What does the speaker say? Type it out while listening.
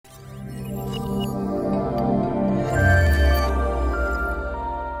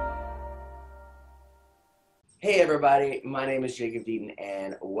Hey everybody, my name is Jacob Deaton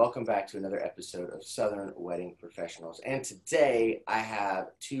and welcome back to another episode of Southern Wedding Professionals. And today I have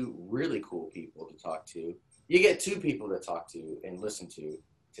two really cool people to talk to. You get two people to talk to and listen to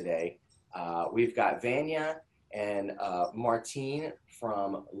today. We've got Vanya and Martine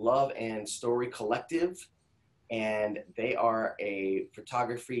from Love and Story Collective, and they are a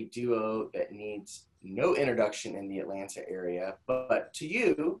photography duo that needs no introduction in the Atlanta area, but to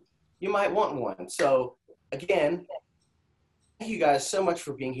you, you might want one. So again, thank you guys so much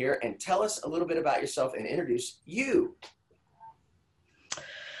for being here, and tell us a little bit about yourself and introduce you.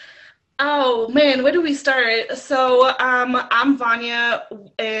 Oh man, where do we start? So I'm Vanya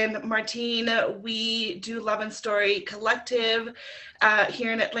and Martine. We do Love and Story Collective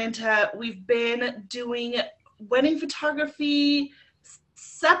here in Atlanta. We've been doing wedding photography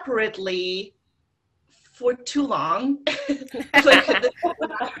separately for too long.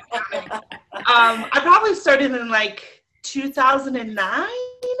 I probably started in like 2009,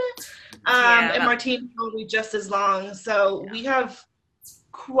 and Martine probably just as long. So we have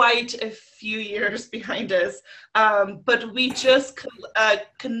quite a few years behind us, but we just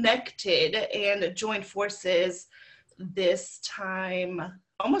connected and joined forces almost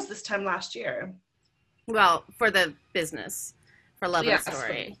this time last year. Well, for the business, for Love and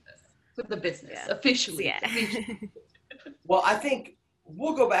Story. For the business, officially. Yeah. Well, I think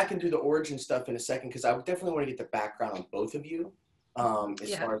we'll go back into the origin stuff in a second, because I definitely want to get the background on both of you,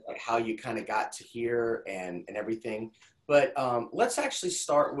 as far as like how you kind of got to here and everything. But let's actually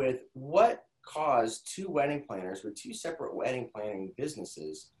start with what caused two wedding planners with two separate wedding planning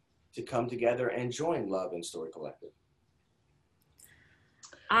businesses to come together and join Love and Story Collective.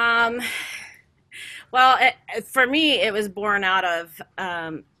 Well, for me, it was born out of,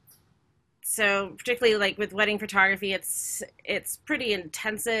 so particularly like with wedding photography, it's pretty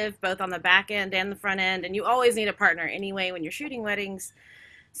intensive, both on the back end and the front end. And you always need a partner anyway when you're shooting weddings.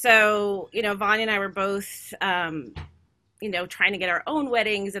 So, Vanya and I were both, trying to get our own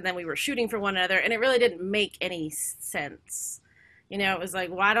weddings, and then we were shooting for one another, and it really didn't make any sense. It was like,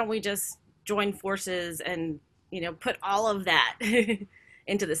 why don't we just join forces and, put all of that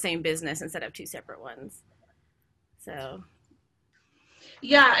into the same business instead of two separate ones. So.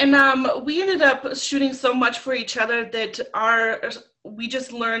 Yeah, and we ended up shooting so much for each other that we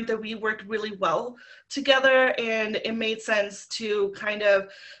just learned that we worked really well together, and it made sense to kind of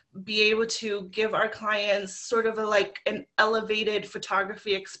be able to give our clients sort of an elevated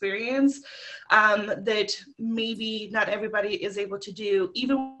photography experience that maybe not everybody is able to do,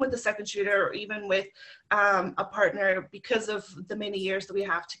 even with the second shooter or even with a partner, because of the many years that we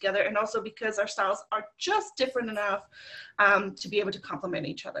have together, and also because our styles are just different enough to be able to complement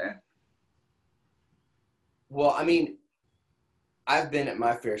each other. Well, I mean, I've been at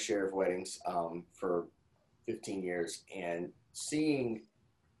my fair share of weddings for 15 years, and seeing,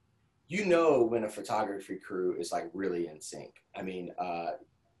 when a photography crew is like really in sync. I mean,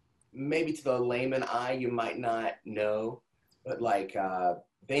 maybe to the layman eye, you might not know, but like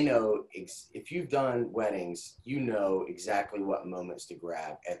they know if you've done weddings, you know exactly what moments to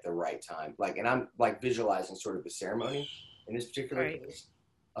grab at the right time. Like, and I'm like visualizing sort of the ceremony in this particular case.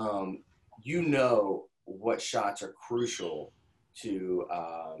 What shots are crucial to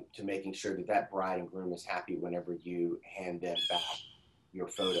making sure that bride and groom is happy whenever you hand them back your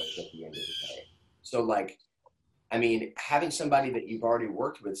photos at the end of the day. So like, I mean, having somebody that you've already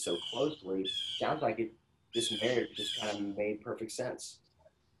worked with so closely sounds like this marriage just kind of made perfect sense.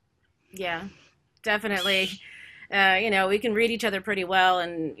 Yeah, definitely. We can read each other pretty well,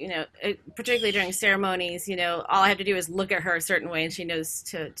 and particularly during ceremonies, all I have to do is look at her a certain way, and she knows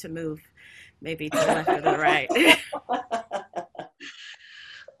to move, maybe to the left or to the right.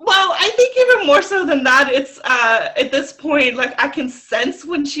 Well, I think even more so than that, it's at this point, like, I can sense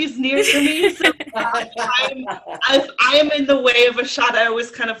when she's near to me. So if I am in the way of a shot, I always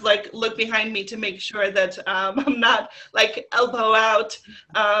kind of like look behind me to make sure that I'm not like elbow out,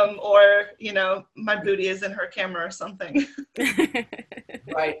 or my booty is in her camera or something.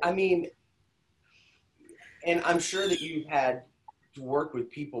 Right. I mean, and I'm sure that you've had to work with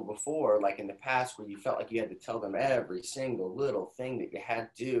people before, like in the past, where you felt like you had to tell them every single little thing that you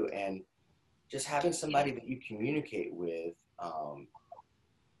had to do, and just having somebody that you communicate with,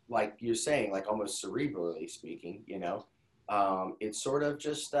 like you're saying, like almost cerebrally speaking, it sort of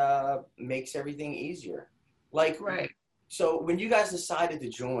just makes everything easier. Like, right. So when you guys decided to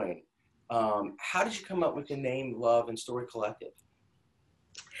join, how did you come up with the name Love and Story Collective?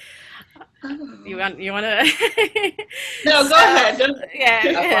 You want to? No, go ahead. Yeah, I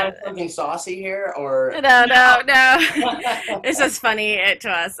yeah. find something saucy here, or No. It's just funny to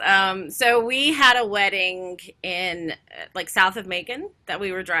us. So we had a wedding in like south of Macon that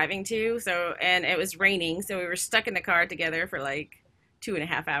we were driving to. So, and it was raining, so we were stuck in the car together for like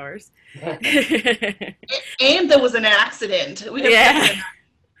 2.5 hours. And there was an accident. We got stuck in Yeah. an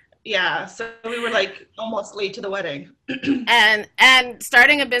Yeah, so we were like almost late to the wedding. And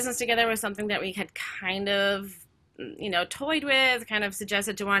starting a business together was something that we had kind of, toyed with, kind of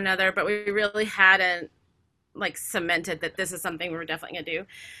suggested to one another, but we really hadn't like cemented that this is something we were definitely gonna do.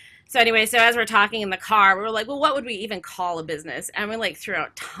 So anyway, so as we're talking in the car, we were like, well, what would we even call a business? And we like threw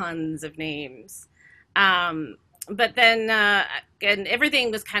out tons of names. But then, and everything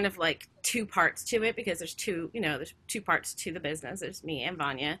was kind of like two parts to it because there's two parts to the business. There's me and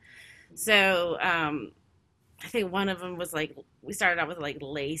Vanya. So, I think one of them was like, we started out with like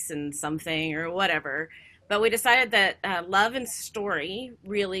lace and something or whatever. But we decided that love and story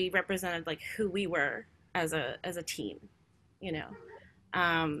really represented like who we were as a team, you know.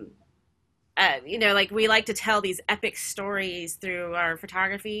 Um, like we like to tell these epic stories through our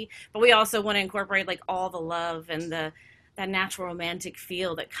photography, but we also want to incorporate like all the love and the that natural romantic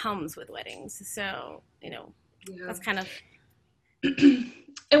feel that comes with weddings. So, Yeah. that's kind of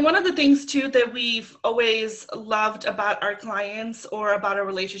And one of the things too that we've always loved about our clients or about our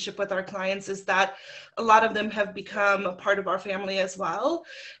relationship with our clients is that a lot of them have become a part of our family as well.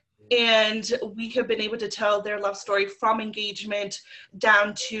 And we have been able to tell their love story from engagement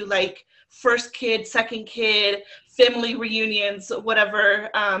down to like first kid, second kid, family reunions, whatever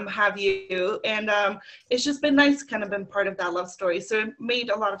have you. And it's just been nice to kind of been part of that love story. So it made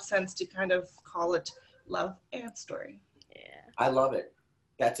a lot of sense to kind of call it Love and Story. yeah. I love it.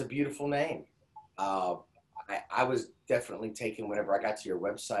 That's a beautiful name. Uh, I was definitely taken whenever I got to your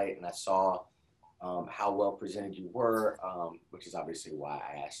website and I saw how well presented you were, which is obviously why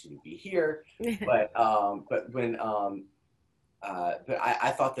I asked you to be here. But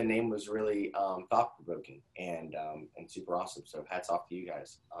I thought the name was really thought provoking and super awesome. So hats off to you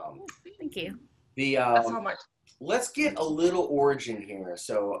guys. Thank you. The That's how much. Let's get a little origin here.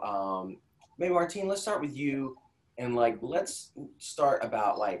 So maybe Martine, let's start with you, and like let's start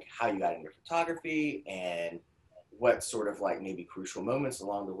about like how you got into photography and what sort of like maybe crucial moments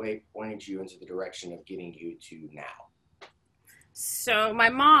along the way pointed you into the direction of getting you to now. So my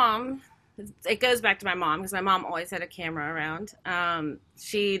mom, it goes back to my mom because my mom always had a camera around.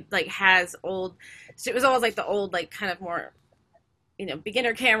 She like has old, it was always like the old like kind of more,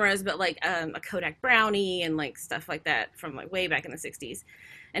 beginner cameras, but like a Kodak Brownie and like stuff like that from like way back in the 60s.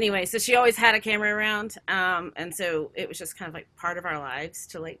 Anyway, so she always had a camera around. And so it was just kind of like part of our lives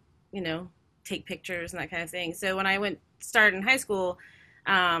to like, take pictures and that kind of thing. So when I started in high school,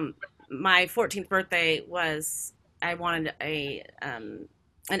 my 14th birthday was, I wanted an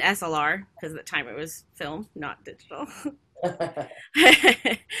SLR because at the time it was film, not digital.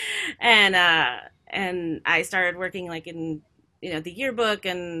 and I started working like in the yearbook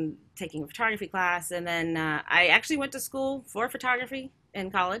and taking a photography class, and then I actually went to school for photography in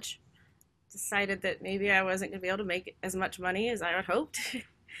college. Decided that maybe I wasn't going to be able to make as much money as I had hoped,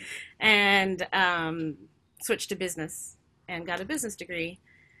 and switched to business and got a business degree.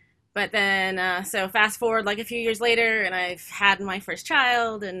 But then, so fast forward like a few years later, and I've had my first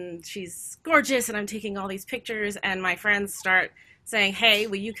child, and she's gorgeous, and I'm taking all these pictures, and my friends start saying, "Hey,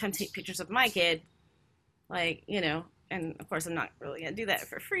 will you come take pictures of my kid?" Like, and of course, I'm not really gonna do that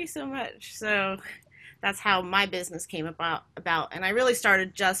for free so much. So that's how my business came about. And I really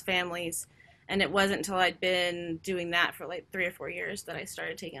started just families, and it wasn't until I'd been doing that for like 3 or 4 years that I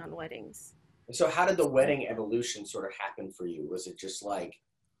started taking on weddings. So how did the wedding evolution sort of happen for you? Was it just like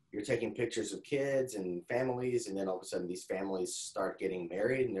you're taking pictures of kids and families, and then all of a sudden these families start getting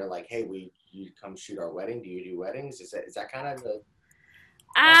married, and they're like, "Hey, you come shoot our wedding? Do you do weddings?" Is that kind of the?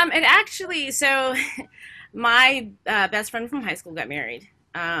 And actually, so my best friend from high school got married,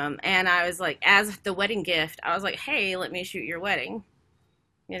 and I was like, as the wedding gift, I was like, "Hey, let me shoot your wedding,"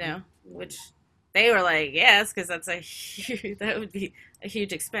 which they were like, "Yes," because that would be a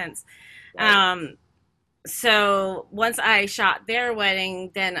huge expense. Right. So once I shot their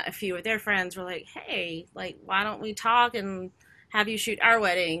wedding, then a few of their friends were like, "Hey, like, why don't we talk and have you shoot our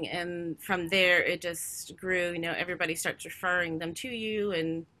wedding?" And from there, it just grew. Everybody starts referring them to you,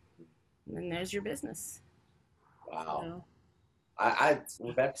 and then there's your business. Wow. So,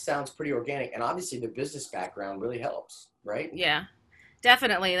 Well, that sounds pretty organic, and obviously the business background really helps, right? yeah,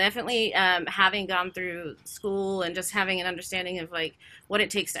 definitely. Having gone through school and just having an understanding of like what it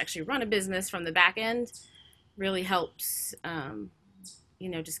takes to actually run a business from the back end really helps.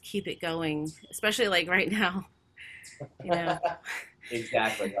 just keep it going, especially like right now, you know.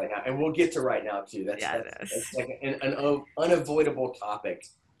 Exactly, right now. And we'll get to right now, too. That's like an unavoidable topic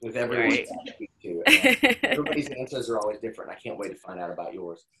with everyone Right. I speak to. And everybody's answers are always different. I can't wait to find out about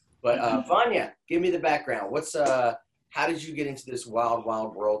yours. But Vanya, give me the background. How did you get into this wild,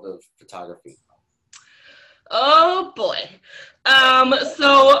 wild world of photography? Oh boy.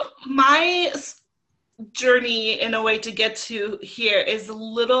 So my journey in a way to get to here is a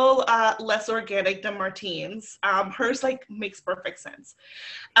little less organic than Martine's. Hers like makes perfect sense.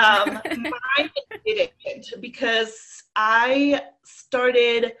 Mine didn't, because I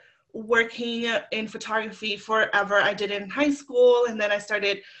started working in photography forever. I did it in high school, and then I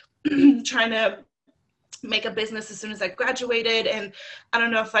started trying to make a business as soon as I graduated, and I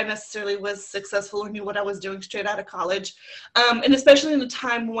don't know if I necessarily was successful or knew what I was doing straight out of college. And especially in a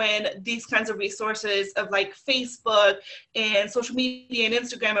time when these kinds of resources of like Facebook and social media and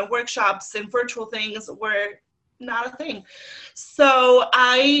Instagram and workshops and virtual things were not a thing. So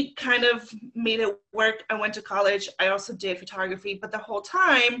I kind of made it work. I went to college. I also did photography, but the whole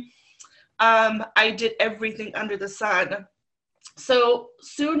time I did everything under the sun. So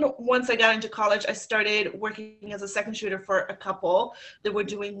soon, once I got into college, I started working as a second shooter for a couple that were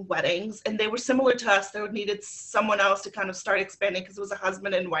doing weddings, and they were similar to us. They needed someone else to kind of start expanding because it was a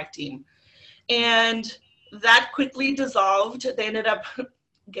husband and wife team. And that quickly dissolved. They ended up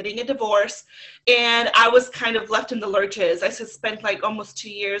getting a divorce, and I was kind of left in the lurches. I spent like almost 2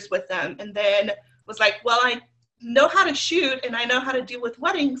 years with them, and then was like, well, I know how to shoot and I know how to deal with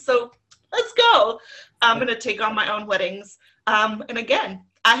weddings, so let's go. I'm going to take on my own weddings. And again,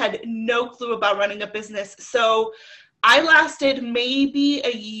 I had no clue about running a business. So I lasted maybe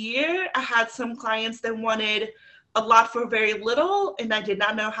a year. I had some clients that wanted a lot for very little, and I did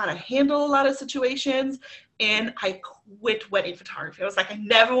not know how to handle a lot of situations. And I quit wedding photography. I was like, I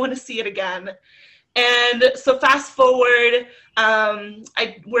never want to see it again. And so fast forward,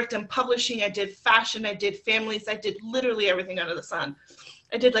 I worked in publishing. I did fashion. I did families. I did literally everything under the sun.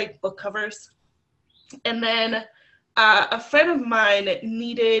 I did like book covers. And then a friend of mine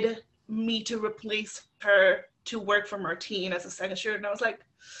needed me to replace her to work for Martine as a second shooter. And I was like,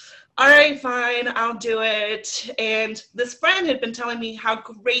 all right, fine, I'll do it. And this friend had been telling me how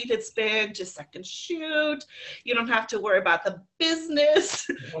great it's been to second shoot. You don't have to worry about the business.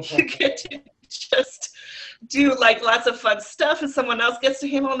 You get to just do like lots of fun stuff and someone else gets to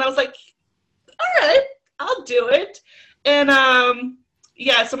handle. And I was like, all right, I'll do it. And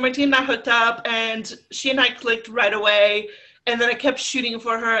yeah, so Martine and I hooked up, and she and I clicked right away. And then I kept shooting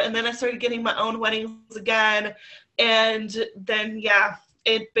for her, and then I started getting my own weddings again. And then, yeah,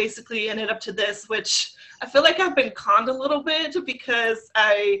 it basically ended up to this, which I feel like I've been conned a little bit because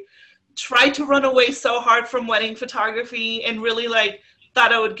I tried to run away so hard from wedding photography and really like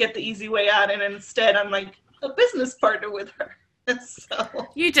thought I would get the easy way out. And instead, I'm like a business partner with her. So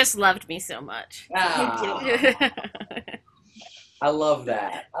You just loved me so much. I love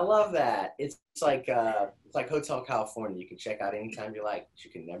that. I love that. It's like Hotel California. You can check out anytime you like, but you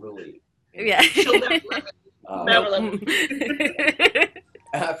can never leave. Yeah. she'll never let me. Never let me.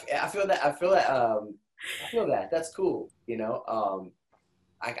 I feel that. That's cool. You know,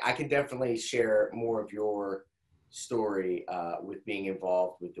 I can definitely share more of your story with being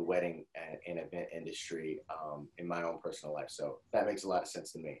involved with the wedding and event industry in my own personal life. So that makes a lot of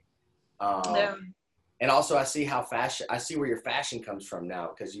sense to me. Yeah. And also, I see where your fashion comes from now,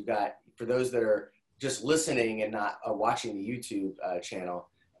 because you've got, for those that are just listening and not watching the YouTube channel,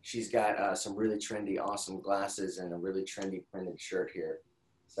 she's got some really trendy, awesome glasses and a really trendy printed shirt here.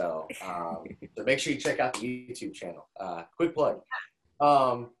 So, so make sure you check out the YouTube channel. Quick plug.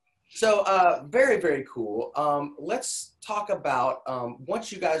 So very, very cool. Let's talk about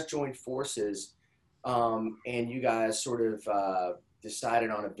once you guys joined forces and you guys sort of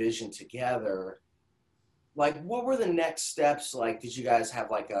decided on a vision together. Like, what were the next steps? Like, did you guys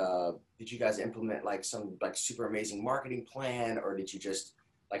implement like some like super amazing marketing plan, or did you just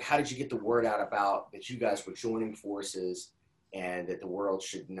like, how did you get the word out about that you guys were joining forces and that the world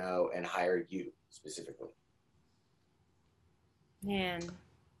should know and hire you specifically? Man.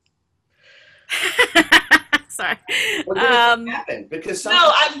 Sorry. What happened? Because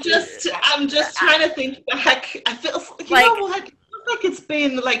no, I'm just trying to think back. I feel like it's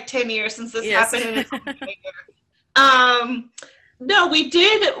been like 10 years since this happened. No, we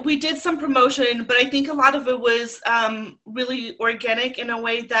did some promotion, but I think a lot of it was really organic in a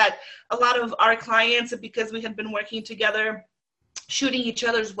way that a lot of our clients, because we had been working together, shooting each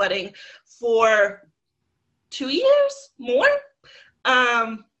other's wedding for 2 years more.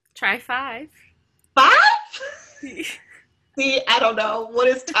 Try 5. 5? See, I don't know. What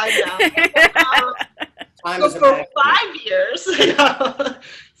is time now? Time So is a for bad 5 years,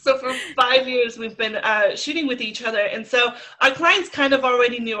 so for 5 years we've been shooting with each other, and so our clients kind of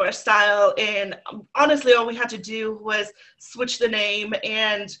already knew our style. And honestly, all we had to do was switch the name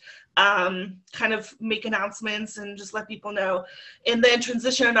and kind of make announcements and just let people know, and then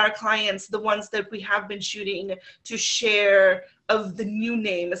transition our clients, the ones that we have been shooting, to share of the new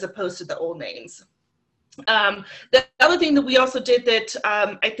name as opposed to the old names. The other thing that we also did that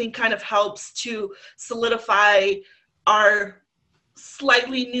I think kind of helps to solidify our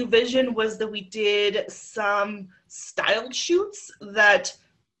slightly new vision was that we did some styled shoots that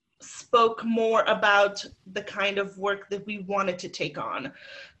spoke more about the kind of work that we wanted to take on.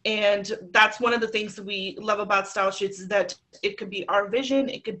 And that's one of the things that we love about style shoots, is that it could be our vision,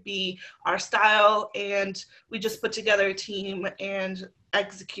 it could be our style, and we just put together a team and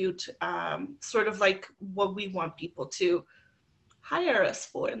execute sort of like what we want people to hire us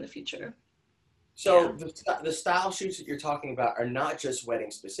for in the future. So the style shoots that you're talking about are not just wedding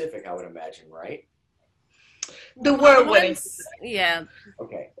specific, I would imagine, right? The word The wedding. ones- yeah.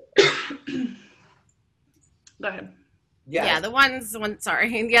 Okay. Go ahead. Yeah, the ones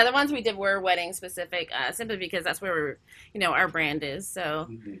yeah, the ones we did were wedding specific, simply because that's where our brand is. So,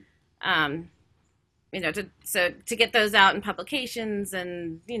 Mhm. to get those out in publications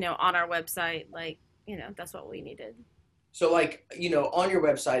and on our website, that's what we needed. So like, on your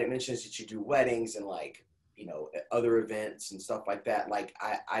website, it mentions that you do weddings and like, other events and stuff like that. Like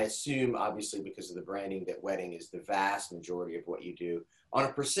I assume, obviously, because of the branding, that wedding is the vast majority of what you do. On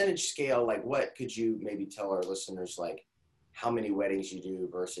a percentage scale, like what could you maybe tell our listeners, like how many weddings you do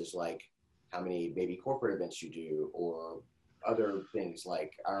versus like how many maybe corporate events you do, or other things?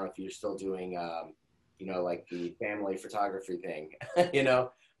 Like, I don't know if you're still doing, like the family photography thing,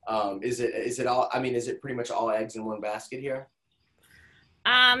 is it all, I mean, is it pretty much all eggs in one basket here?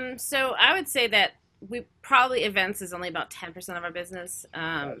 So I would say that events is only about 10% of our business.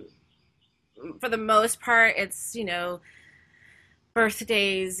 For the most part, it's,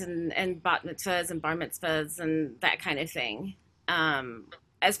 birthdays and bat mitzvahs and bar mitzvahs and that kind of thing.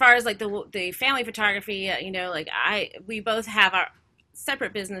 As far as like the family photography, we both have our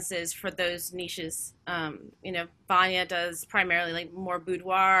separate businesses for those niches. Vanya does primarily like more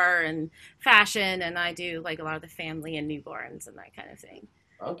boudoir and fashion, and I do like a lot of the family and newborns and that kind of thing.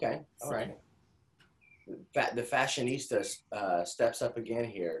 Okay, all right. The fashionista steps up again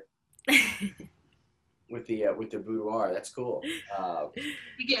here with the boudoir. That's cool.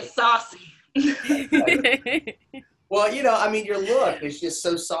 You get saucy. Well, I mean, your look is just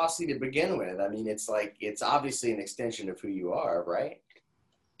so saucy to begin with. I mean, it's obviously an extension of who you are, right?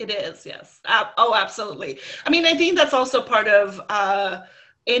 It is, yes. Oh, absolutely. I mean, I think that's also part of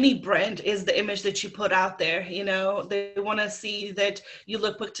any brand, is the image that you put out there. They want to see that you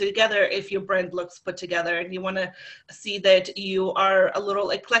look put together if your brand looks put together, and you want to see that you are a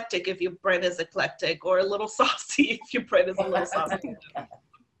little eclectic if your brand is eclectic, or a little saucy if your brand is a little saucy.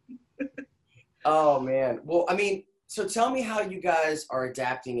 Oh, man. Well, I mean, so tell me how you guys are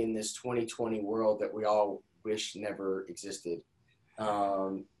adapting in this 2020 world that we all wish never existed.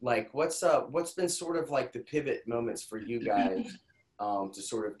 Like what's been sort of like the pivot moments for you guys to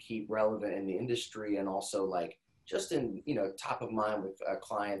sort of keep relevant in the industry, and also like just in top of mind with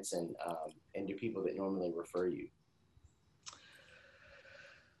clients and to people that normally refer you?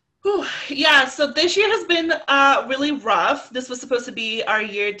 Whew, yeah, so this year has been really rough. This was supposed to be our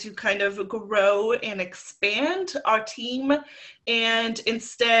year to kind of grow and expand our team, and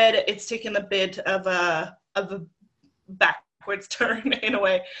instead it's taken a bit of a backwards turn in a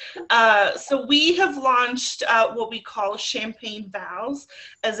way. So we have launched what we call Champagne Vows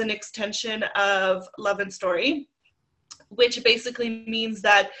as an extension of Love and Story, which basically means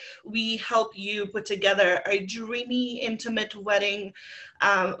that we help you put together a dreamy, intimate wedding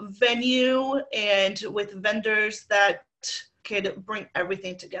venue, and with vendors that could bring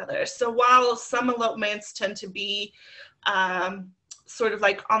everything together. So while some elopements tend to be sort of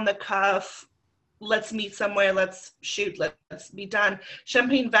like on the cuff, let's meet somewhere, let's shoot, let's be done,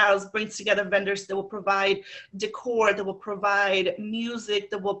 Champagne Vows brings together vendors that will provide decor, that will provide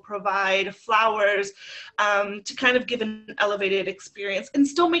music, that will provide flowers, to kind of give an elevated experience and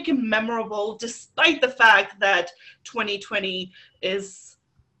still make it memorable, despite the fact that 2020 is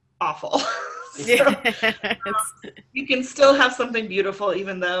awful. So, you can still have something beautiful,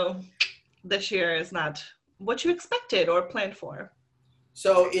 even though this year is not what you expected or planned for.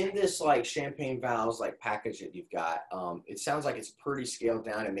 So in this like Champagne Vows like package that you've got, it sounds like it's pretty scaled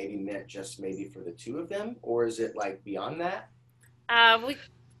down and maybe meant just maybe for the two of them, or is it like beyond that?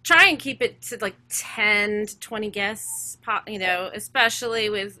 try and keep it to like 10 to 20 guests, especially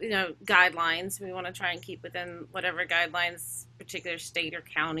with, guidelines. We want to try and keep within whatever guidelines particular state or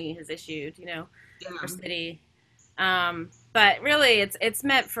county has issued, or city. But really it's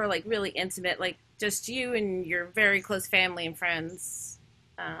meant for like really intimate, like just you and your very close family and friends.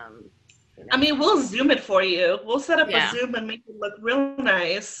 I mean, we'll Zoom it for you. We'll set up a Zoom and make it look real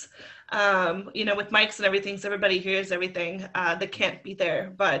nice. With mics and everything, so everybody hears everything that can't be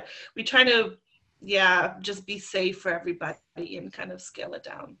there. But we try to, just be safe for everybody and kind of scale it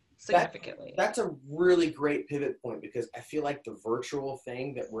down significantly. That's a really great pivot point, because I feel like the virtual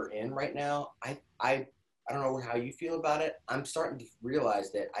thing that we're in right now, I don't know how you feel about it. I'm starting to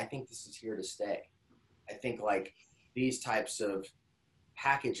realize that I think this is here to stay. I think like these types of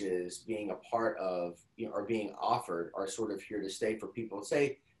packages being a part of, or being offered are sort of here to stay for people.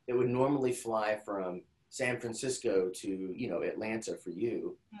 Say they would normally fly from San Francisco to, Atlanta for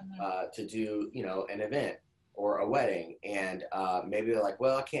you to do, an event or a wedding. And maybe they're like,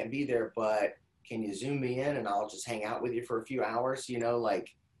 well, I can't be there, but can you Zoom me in and I'll just hang out with you for a few hours?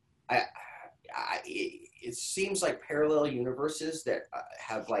 It seems like parallel universes that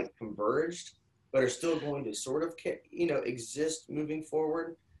have like converged, but are still going to sort of, exist moving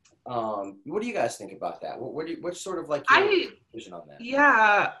forward. What do you guys think about that? What's sort of like your vision on that?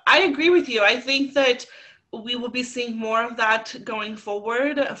 Yeah, I agree with you. I think that we will be seeing more of that going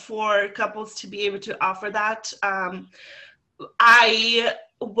forward for couples to be able to offer that. I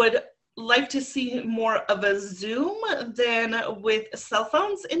would like to see more of a Zoom than with cell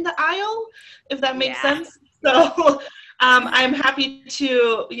phones in the aisle, if that makes sense. So I'm happy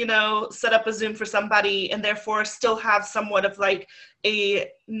to, set up a Zoom for somebody and therefore still have somewhat of like a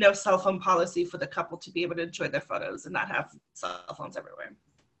no cell phone policy for the couple to be able to enjoy their photos and not have cell phones everywhere.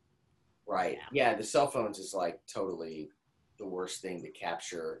 Right. Yeah, the cell phones is like totally the worst thing to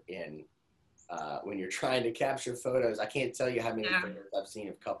capture in when you're trying to capture photos. I can't tell you how many photos I've seen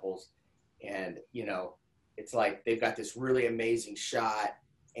of couples, and it's like they've got this really amazing shot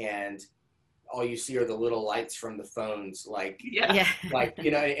and all you see are the little lights from the phones, and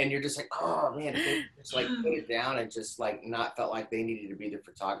you're just like, oh man, if they just like put it down and just like not felt like they needed to be the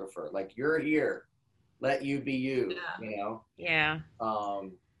photographer. Like, you're here, let you be you, Yeah.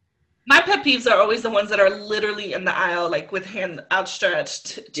 My pet peeves are always the ones that are literally in the aisle, like with hand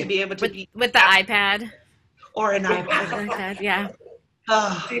outstretched to be able to be with the iPad or an iPad. iPad, yeah.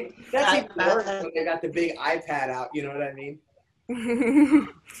 Oh, that's even worse when they got the big iPad out. You know what I mean?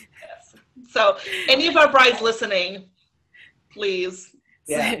 Yes. So, any of our brides listening, please,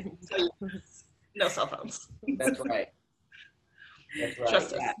 no cell phones. That's right. That's right.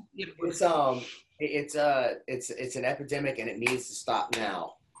 Trust us. It's an epidemic and it needs to stop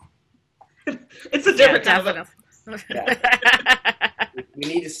now. It's a different topic. We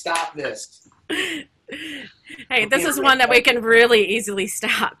need to stop this. Hey, this is one that we can really easily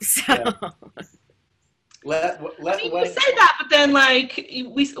stop. So. Yeah. We say that, but then like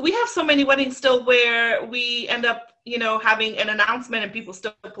we have so many weddings still where we end up, having an announcement and people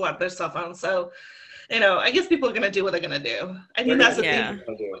still pull out their cell phones. So, I guess people are gonna do what they're gonna do. I think that's the thing.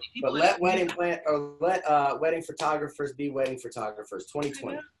 But let wedding photographers be wedding photographers.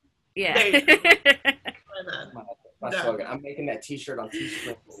 2020. Yeah. My slogan. I'm making that T-shirt on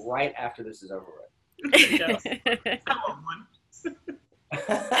T-shirt right after this is over with.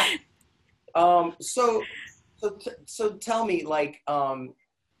 So tell me, like,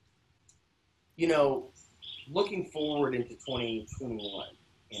 looking forward into 2021,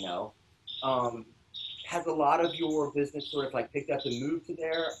 has a lot of your business sort of like picked up and moved to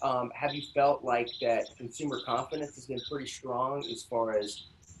there? Have you felt like that consumer confidence has been pretty strong as far as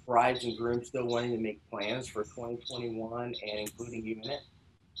brides and grooms still wanting to make plans for 2021 and including you in it?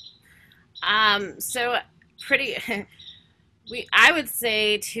 So I would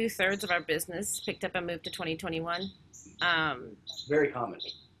say 2/3 of our business picked up and moved to 2021. Very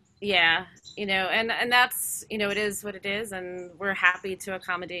commonly. Yeah, and that's, it is what it is, and we're happy to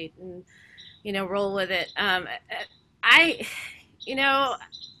accommodate and, roll with it. I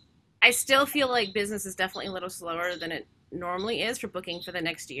still feel like business is definitely a little slower than it normally is for booking for the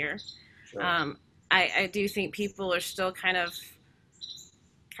next year. Sure. I do think people are still kind of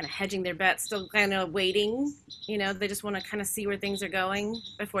hedging their bets, still kind of waiting. They just want to kind of see where things are going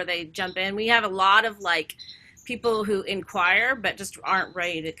before they jump in. We have a lot of like people who inquire but just aren't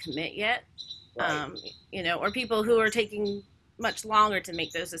ready to commit yet. Right. Or people who are taking much longer to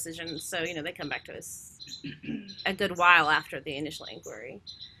make those decisions. So, they come back to us a good while after the initial inquiry.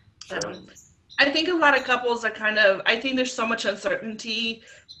 I think a lot of couples are I think there's so much uncertainty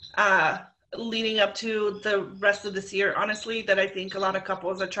leading up to the rest of this year, honestly, that I think a lot of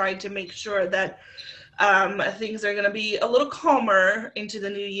couples are trying to make sure that things are going to be a little calmer into the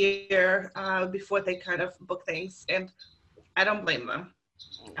new year before they kind of book things. And I don't blame them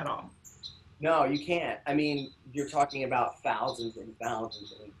at all. No, you can't. I mean, you're talking about thousands and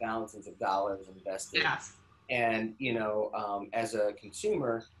thousands and thousands of dollars invested. Yes. And, as a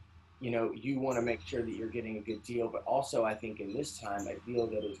consumer, you want to make sure that you're getting a good deal. But also, I think in this time, I feel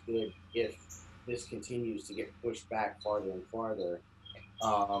that it's good if this continues to get pushed back farther and farther.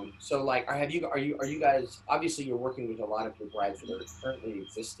 So, like, are you guys? Obviously, you're working with a lot of your brides that are currently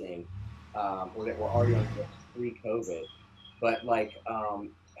existing, or that were already on the pre-COVID. But like,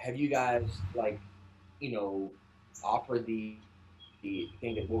 have you guys like, offered the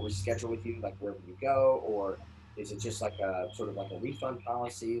thing that will reschedule with you, like wherever you go, or is it just like a sort of like a refund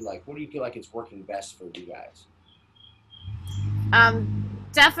policy? Like, what do you feel like is working best for you guys?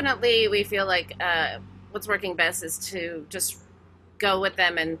 Definitely, we feel like what's working best is to just go with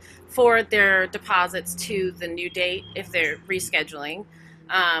them and forward their deposits to the new date if they're rescheduling.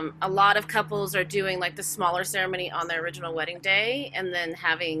 A lot of couples are doing like the smaller ceremony on their original wedding day and then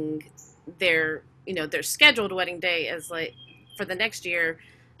having their scheduled wedding day as like for the next year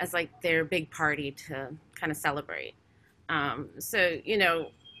as like their big party to kind of celebrate. So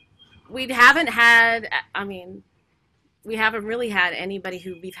we haven't had, we haven't really had anybody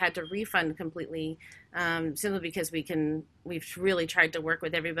who we've had to refund completely, simply because we've really tried to work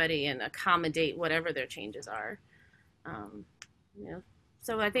with everybody and accommodate whatever their changes are.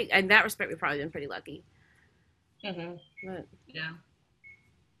 So I think in that respect, we've probably been pretty lucky. Mm-hmm. But,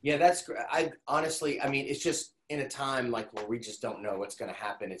 Yeah, that's great. I honestly, it's just in a time like where we just don't know what's going to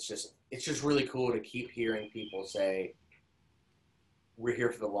happen. It's just really cool to keep hearing people say, we're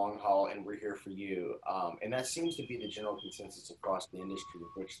here for the long haul and we're here for you. And that seems to be the general consensus across the industry,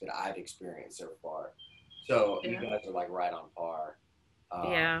 which that I've experienced so far. So you guys are like right on par.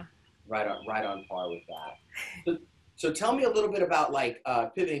 Right on par with that. So tell me a little bit about like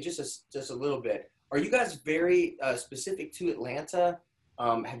pivoting just a little bit. Are you guys very specific to Atlanta?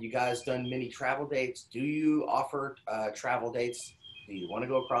 Have you guys done many travel dates? Do you offer travel dates? Do you want to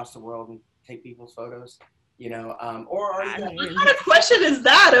go across the world and take people's photos? Or are you guys... What kind of question is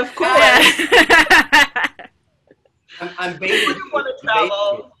that? Of course. I'm baiting. I want to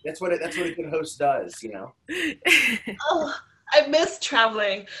travel. That's what a good host does, Oh, I miss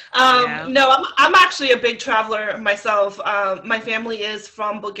traveling. No, I'm actually a big traveler myself. My family is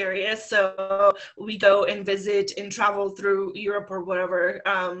from Bulgaria, so we go and visit and travel through Europe or whatever.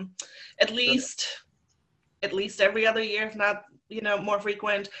 At least every other year, if not more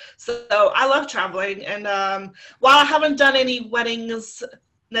frequent. So I love traveling, and while I haven't done any weddings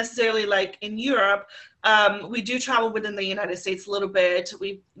necessarily like in Europe, we do travel within the United States a little bit.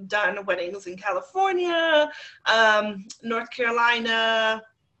 We've done weddings in California, North Carolina,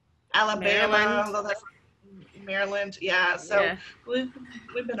 Alabama, Maryland. Yeah, so we've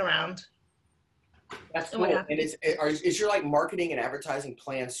been around. That's cool. And is your like marketing and advertising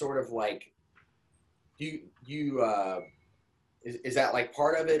plan sort of like, is that like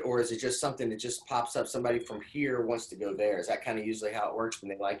part of it, or is it just something that just pops up? Somebody from here wants to go there. Is that kind of usually how it works when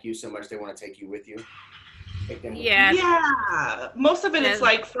they like you so much they want to take you with you? Yeah. Most of it is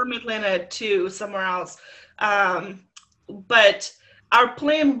like from Atlanta to somewhere else. But our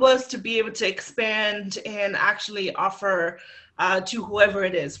plan was to be able to expand and actually offer to whoever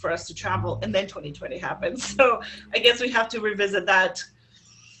it is for us to travel, and then 2020 happens. So I guess we have to revisit that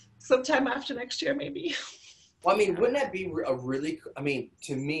sometime after next year, maybe. Well, wouldn't that be a really,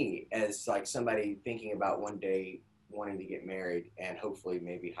 to me, as like somebody thinking about one day wanting to get married and hopefully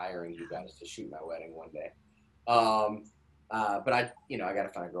maybe hiring you guys to shoot my wedding one day. But I got to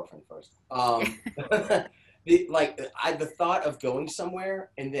find a girlfriend first. The thought of going somewhere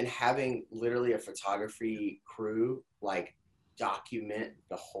and then having literally a photography crew, like document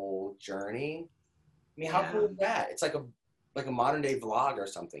the whole journey. How cool is that? It's like a modern day vlog or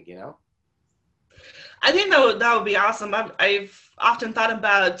something, I think that would be awesome. I've often thought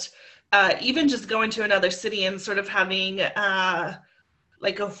about even just going to another city and sort of having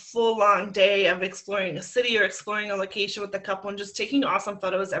like a full long day of exploring a city or exploring a location with the couple and just taking awesome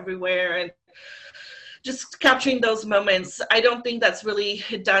photos everywhere and just capturing those moments. I don't think that's really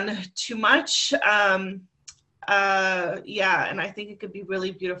done too much. And I think it could be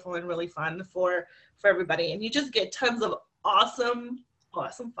really beautiful and really fun for everybody. And you just get tons of awesome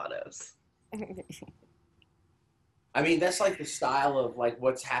photos. That's like the style of like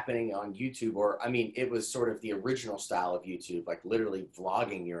what's happening on YouTube, or it was sort of the original style of YouTube, like literally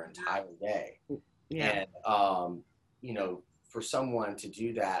vlogging your entire day. Yeah. And for someone to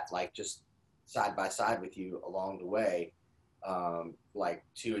do that, like just side by side with you along the way, like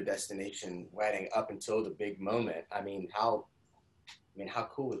to a destination wedding up until the big moment. I mean, how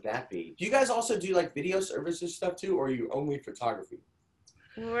cool would that be? Do you guys also do like video services stuff too, or are you only photography?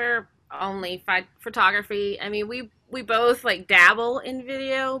 We're only photography. I mean, we both like dabble in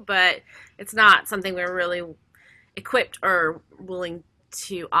video, but it's not something we're really equipped or willing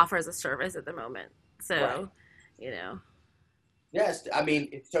to offer as a service at the moment. So, Right. you know, Yes, I mean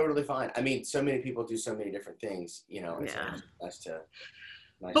it's totally fine. I mean, so many people do so many different things, and so yeah. it's nice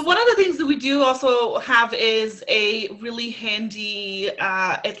But to. one of the things that we do also have is a really handy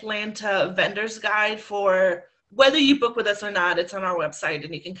Atlanta vendors guide for whether you book with us or not. It's on our website,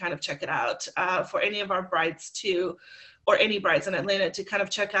 and you can kind of check it out for any of our brides too, or any brides in Atlanta to kind of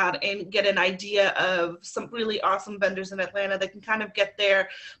check out and get an idea of some really awesome vendors in Atlanta that can kind of get their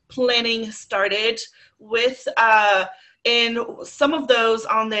planning started with. And some of those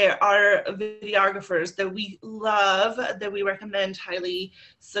on there are videographers that we love, that we recommend highly.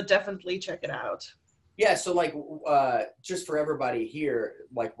 So definitely check it out. Yeah, so like just for everybody here,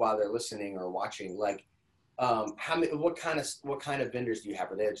 like while they're listening or watching, like how many what kind of vendors do you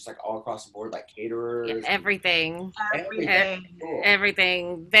have? Are they just like all across the board, like caterers? Everything, Everything. Cool.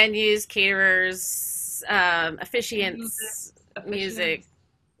 everything, venues, caterers, officiants, music.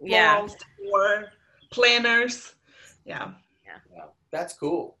 Yeah. Florals, decor, planners. Yeah. Yeah, that's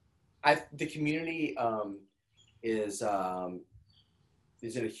cool. The community is in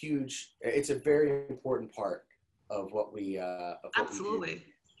a huge. It's a very important part of what we Absolutely. do.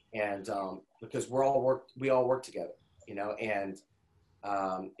 And because we all work together, and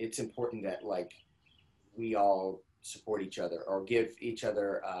it's important that like we all support each other or give each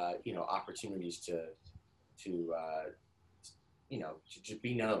other opportunities to just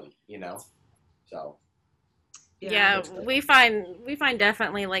be known, so Yeah, we find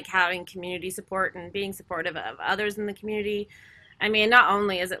definitely like having community support and being supportive of others in the community. I mean, not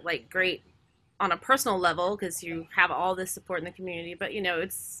only is it like great on a personal level because you have all this support in the community, but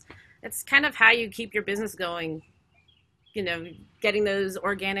it's kind of how you keep your business going. Getting those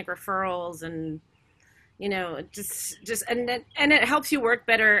organic referrals and just and it helps you work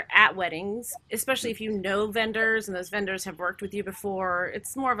better at weddings, especially if you know vendors and those vendors have worked with you before.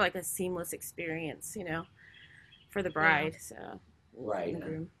 It's more of like a seamless experience, for the bride. So right. the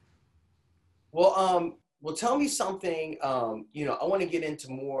groom. Well, tell me something. I want to get into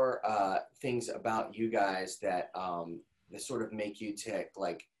more things about you guys that sort of make you tick.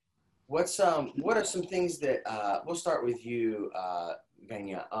 Like, what are some things that we'll start with you,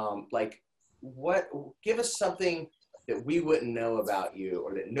 Vanya. Give us something that we wouldn't know about you,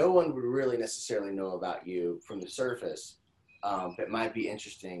 or that no one would really necessarily know about you from the surface, that might be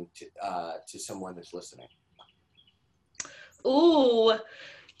interesting to someone that's listening. Ooh,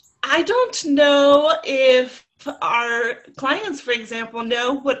 I don't know if our clients, for example,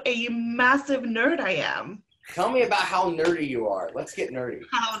 know what a massive nerd I am. Tell me about how nerdy you are. Let's get nerdy.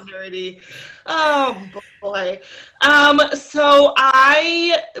 How nerdy. Oh boy. So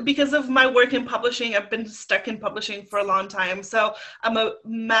because of my work in publishing, I've been stuck in publishing for a long time. So I'm a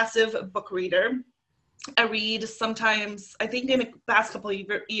massive book reader. I read sometimes, I think in the past couple of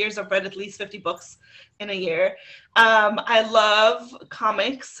years, I've read at least 50 books in a year. I love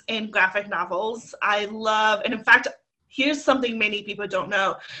comics and graphic novels. And in fact, here's something many people don't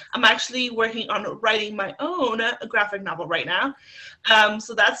know. I'm actually working on writing my own graphic novel right now.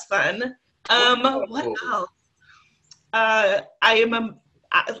 So that's fun. What else?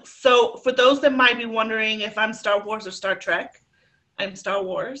 So for those that might be wondering if I'm Star Wars or Star Trek, I'm Star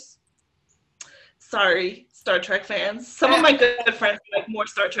Wars. Sorry, Star Trek fans. Some of my good friends are like more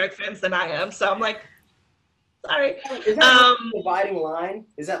Star Trek fans than I am. So I'm like, sorry. Is that a dividing line?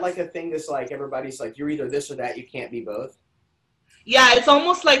 Is that like a thing that's like everybody's like, you're either this or that, you can't be both? Yeah, it's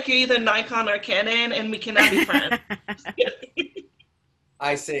almost like you're either Nikon or Canon and we cannot be friends.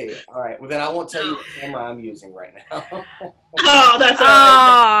 I see. All right. Well, then I won't tell you what camera I'm using right now. Oh, that's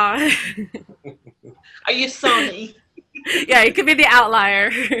all right. Are you Sony? Yeah, it could be the outlier.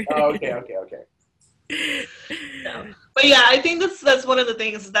 Oh, okay. No. But yeah, I think that's one of the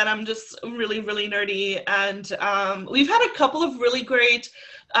things that I'm just really, really nerdy. And we've had a couple of really great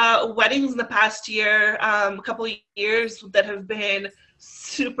weddings in the past year, a couple of years that have been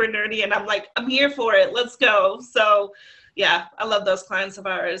super nerdy. And I'm like, I'm here for it. Let's go. So yeah, I love those clients of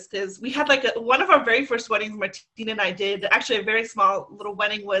ours because we had like one of our very first weddings Martina and I did, actually a very small little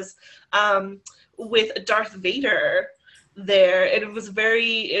wedding, was with Darth Vader there. And it was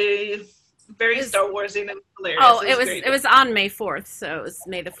very Star Wars and hilarious. Oh, it was on May 4th, so it was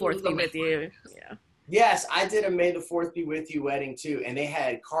May the 4th be with you. Yeah. Yes, I did a May the 4th be with you wedding too, and they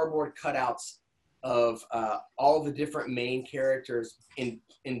had cardboard cutouts of all the different main characters in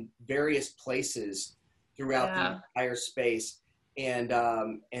various places throughout the entire space. And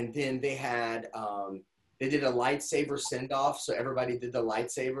then they had they did a lightsaber send off, so everybody did the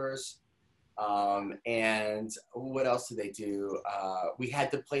lightsabers. And what else did they do? We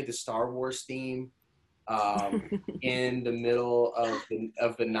had to play the Star Wars theme in the middle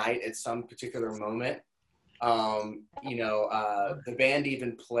of the night at some particular moment. The band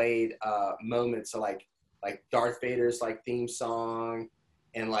even played moments of like Darth Vader's like theme song,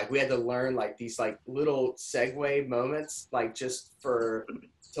 and like we had to learn like these like little segue moments, like just to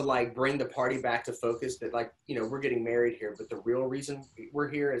like bring the party back to focus that like, we're getting married here, but the real reason we're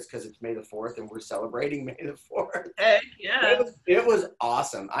here is because it's May the 4th and we're celebrating May the 4th. Heck yeah. It was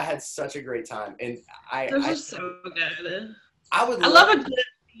awesome. I had such a great time, and Those are so good. I love a good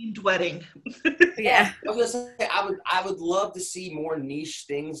themed wedding. Yeah. I was gonna say I would love to see more niche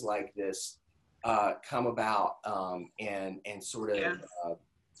things like this come about and sort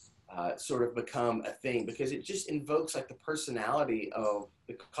of become a thing, because it just invokes like the personality of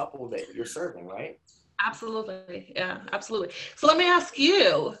the couple that you're serving, right? Absolutely. Yeah, absolutely. So let me ask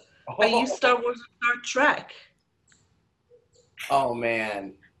you, are you Star Wars or Star Trek? Oh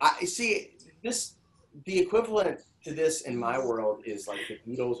man. I see the equivalent to this in my world is like the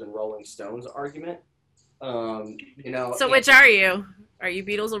Beatles and Rolling Stones argument. So which are you? Are you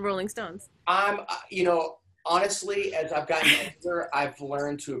Beatles or Rolling Stones? I'm, honestly, as I've gotten older, I've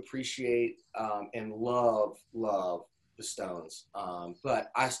learned to appreciate and love the Stones.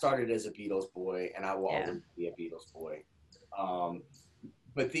 But I started as a Beatles boy, and I will always be a Beatles boy.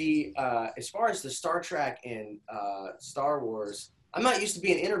 But as far as the Star Trek and Star Wars, I'm not used to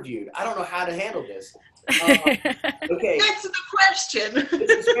being interviewed. I don't know how to handle this. Okay. That's the question.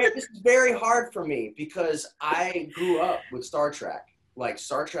 This is very hard for me because I grew up with Star Trek. Like,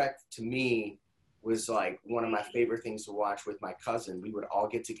 Star Trek to me was like one of my favorite things to watch with my cousin. We would all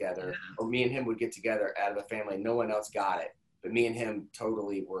get together, or me and him would get together out of the family. No one else got it, but me and him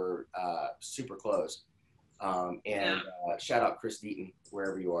totally were super close. Shout out Chris Deaton,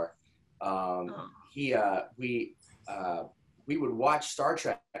 wherever you are. We would watch Star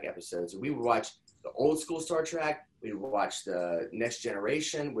Trek episodes, and we would watch the old school Star Trek. We would watch the Next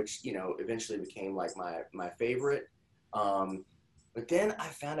Generation, which eventually became like my favorite. But then I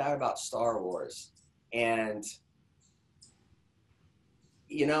found out about Star Wars, and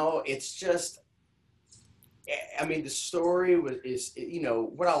it's just, I mean, the story is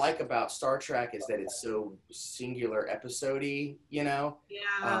what I like about Star Trek is that it's so singular episode-y,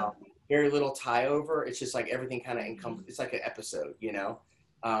 very little tie over. It's just like everything kind of it's like an episode,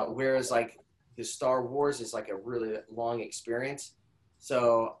 whereas like the Star Wars is like a really long experience.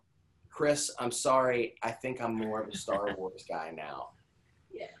 So Chris, I'm sorry. I think I'm more of a Star Wars guy now.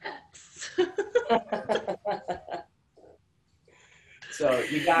 Yes. So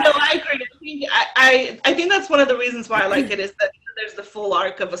you got. No, I agree. I think that's one of the reasons why I like it is that there's the full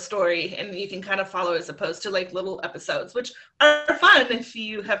arc of a story, and you can kind of follow as opposed to like little episodes, which are fun if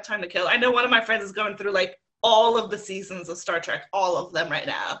you have time to kill. I know one of my friends is going through like all of the seasons of Star Trek, all of them right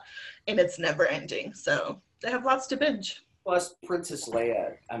now, and it's never ending. So they have lots to binge. Plus, Princess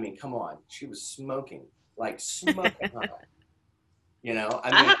Leia, I mean, come on. She was smoking hot. I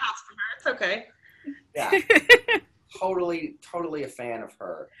have hots for her. It's okay. Yeah. Totally a fan of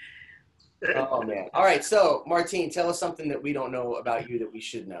her. Oh, man. All right. So, Martine, tell us something that we don't know about you that we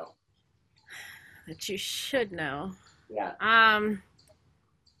should know. That you should know. Yeah.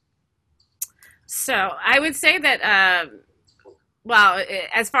 So, I would say that,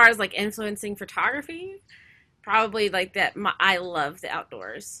 as far as like influencing photography, probably like that. I love the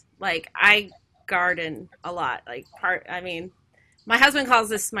outdoors. Like, I garden a lot. My husband calls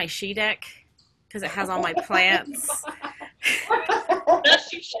this my she deck because it has all my plants.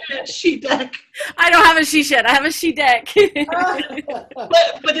 She deck. I don't have a she shed. I have a she deck.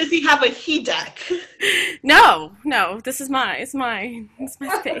 but does he have a he deck? No. This is mine. It's my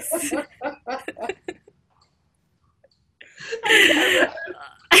space.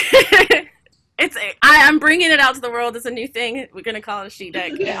 I'm bringing it out to the world. It's a new thing. We're gonna call it a she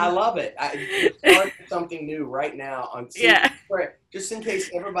deck. Yeah, I love it. It's starting something new right now on just in case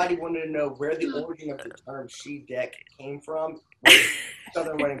everybody wanted to know where the origin of the term she deck came from.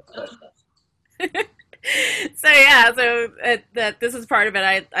 Southern Wedding Professionals. That this is part of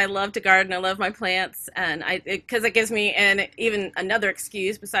it. I love to garden. I love my plants, and because it gives me even another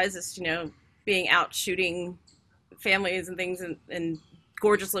excuse besides this, being out shooting families and things in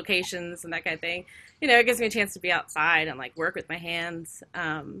gorgeous locations and that kind of thing. It gives me a chance to be outside and like work with my hands.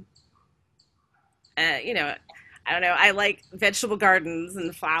 I don't know. I like vegetable gardens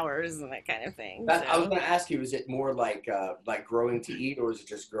and flowers and that kind of thing. I was going to ask you, is it more like growing to eat, or is it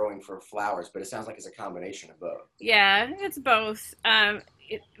just growing for flowers? But it sounds like it's a combination of both. Yeah, it's both. I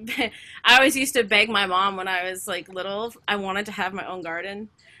always used to beg my mom when I was like little. I wanted to have my own garden.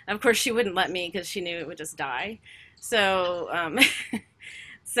 And of course, she wouldn't let me because she knew it would just die. So,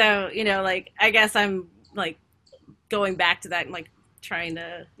 so like I guess I'm like going back to that and like trying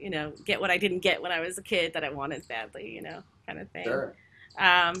to get what I didn't get when I was a kid that I wanted badly, kind of thing. Sure.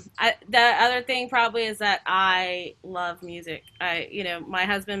 The other thing probably is that I love music. My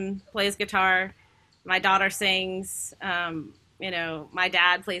husband plays guitar, my daughter sings, my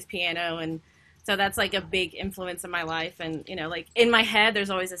dad plays piano, and so that's like a big influence in my life. And like in my head there's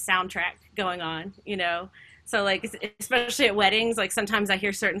always a soundtrack going on, so like especially at weddings, like sometimes I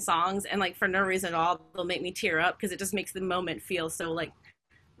hear certain songs and like for no reason at all they'll make me tear up because it just makes the moment feel so like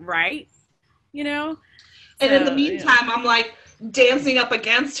right, and in the meantime I'm like dancing up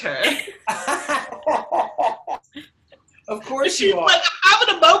against her. Of course you are. Like, I'm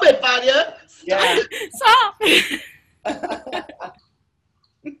having a moment, Vanya. Yeah. Stop.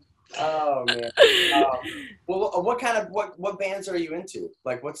 Oh man. Well, what bands are you into?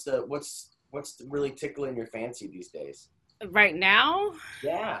 Like, what's really tickling your fancy these days? Right now?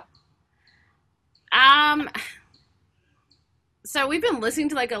 Yeah. So we've been listening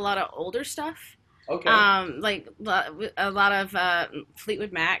to like a lot of older stuff. Okay. Like a lot of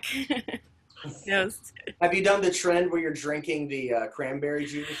Fleetwood Mac. Yes. Have you done the trend where you're drinking the cranberry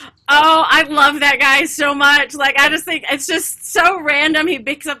juice? Oh, I love that guy so much. Like, I just think it's just so random. He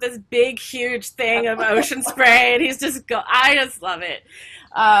picks up this big, huge thing of Ocean Spray, and I just love it.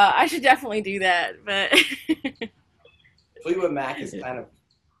 I should definitely do that, but Fleetwood Mac is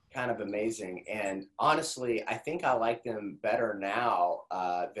kind of amazing, and honestly, I think I like them better now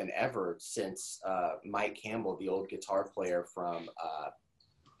than ever since Mike Campbell, the old guitar player from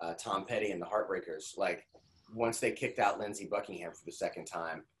Tom Petty and the Heartbreakers, like once they kicked out Lindsey Buckingham for the second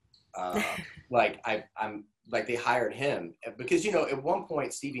time, like I'm like they hired him because at one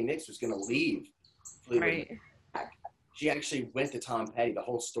point Stevie Nicks was going to leave Fleetwood Mac. She actually went to Tom Petty. The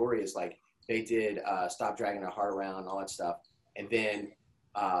whole story is like they did Stop Dragging Our Heart Around and all that stuff, and then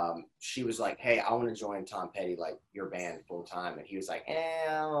she was like, hey, I want to join Tom Petty, like your band full time, and he was like, I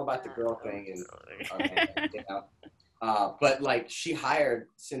don't know about the girl thing, and but like she hired,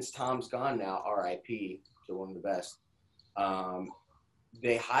 since Tom's gone now, R.I.P. to one of the best,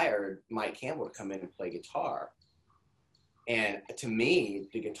 they hired Mike Campbell to come in and play guitar. And to me,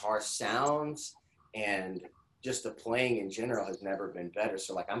 the guitar sounds and just the playing in general has never been better.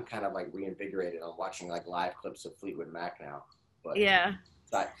 So like I'm kind of like reinvigorated on watching like live clips of Fleetwood Mac now. But yeah.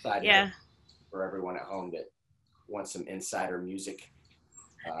 Side yeah. note for everyone at home that wants some insider music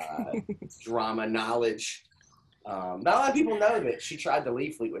drama knowledge. Not a lot of people know that she tried to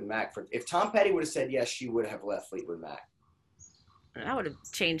leave Fleetwood Mac. If Tom Petty would have said yes, she would have left Fleetwood Mac. That would have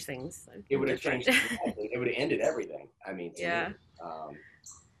changed things. It would have changed. It would have ended everything. I mean, yeah.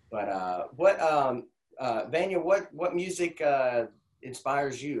 Vanya, what music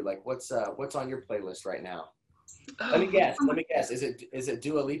inspires you? Like, what's on your playlist right now? Let me guess. Is it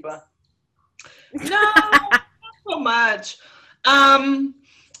Dua Lipa? No, not so much. I'm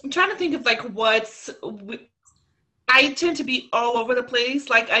trying to think of like I tend to be all over the place.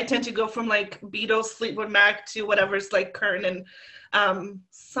 Like I tend to go from like Beatles, Fleetwood Mac to whatever's like current and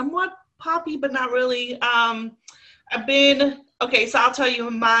somewhat poppy, but not really. So I'll tell you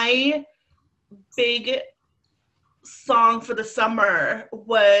my big song for the summer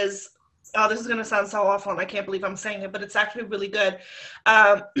was, oh, this is going to sound so awful and I can't believe I'm saying it, but it's actually really good.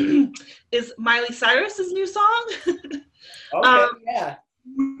 Is Miley Cyrus's new song. Okay, yeah.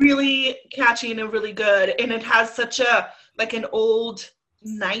 Really catchy and really good, and it has such an old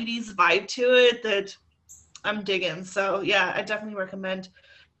 90s vibe to it that I'm digging. So yeah, I definitely recommend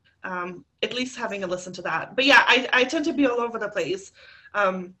at least having a listen to that. But yeah, I tend to be all over the place,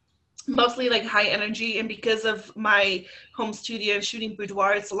 mostly like high energy, and because of my home studio and shooting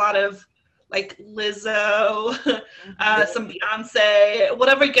boudoir, it's a lot of like Lizzo, some Beyonce,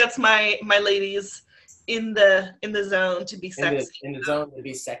 whatever gets my ladies in the zone to be sexy. In the zone to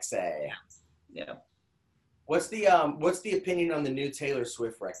be sexy. Yeah. What's the opinion on the new Taylor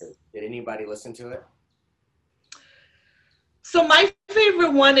Swift record? Did anybody listen to it? So my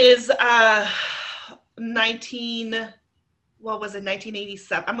favorite one is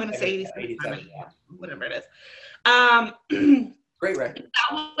 1987. I'm going to say 87, yeah. Whatever it is. Great record.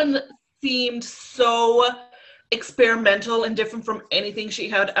 That one seemed so experimental and different from anything she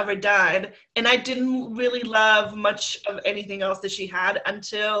had ever done. And I didn't really love much of anything else that she had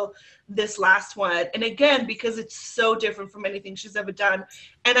until this last one. And again, because it's so different from anything she's ever done.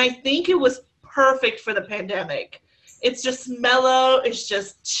 And I think it was perfect for the pandemic. It's just mellow, it's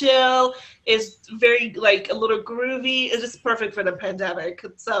just chill, it's very like a little groovy. It's just perfect for the pandemic.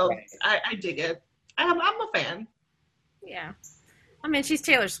 So Right. I dig it. I'm a fan. Yeah. I mean, she's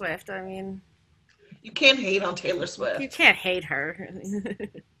Taylor Swift. I mean, You can't hate on Taylor you Swift. can't hate her.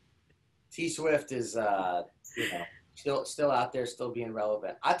 T Swift is still out there, still being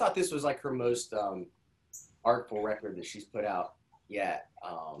relevant. I thought this was like her most artful record that she's put out yet.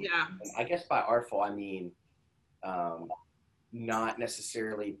 Yeah. And I guess by artful I mean not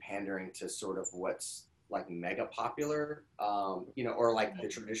necessarily pandering to sort of what's like mega popular, or like the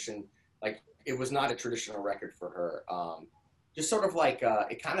tradition. Like it was not a traditional record for her. Just sort of like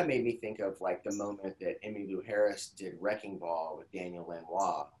it kind of made me think of like the moment that Emmylou Harris did Wrecking Ball with Daniel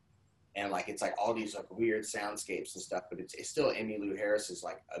Lanois, and like it's like all these like weird soundscapes and stuff, but it's still Emmylou Harris's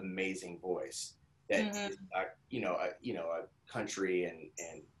like amazing voice that is, a country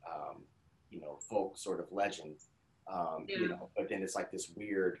and folk sort of legend, but then it's like this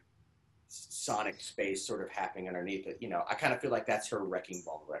weird sonic space sort of happening underneath it. I kind of feel like that's her Wrecking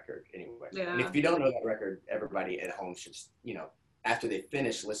Ball record anyway. Yeah. And if you don't know that record, everybody at home should, after they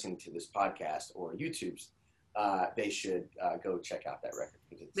finish listening to this podcast or YouTube's, they should go check out that record.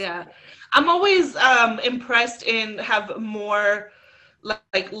 Yeah. I'm always impressed and have more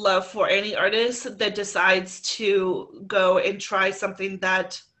like love for any artist that decides to go and try something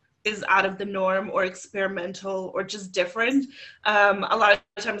that is out of the norm or experimental or just different. A lot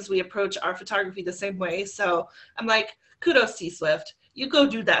of times we approach our photography the same way. So I'm like, kudos T Swift. You go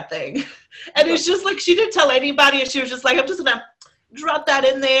do that thing. And it's just like, she didn't tell anybody, and she was just like, I'm just gonna drop that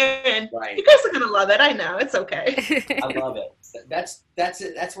in there and Right. you guys are gonna love it. I know, it's okay. I love it. That's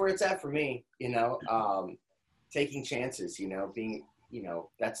it. That's where it's at for me, taking chances, being,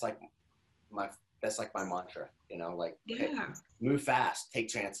 that's like my mantra, Yeah. move fast, take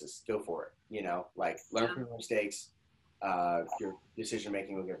chances, go for it, learn from your mistakes. Your decision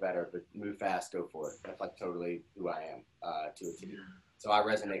making will get better, but move fast, go for it. That's like totally who I am to a T. So I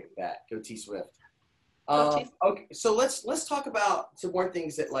resonate with that. Go T Swift. Okay, so let's talk about some more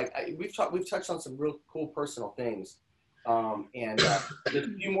things that we've touched on some real cool personal things, and there's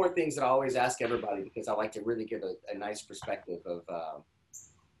a few more things that I always ask everybody because I like to really get a nice perspective of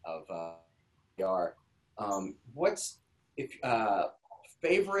PR. What's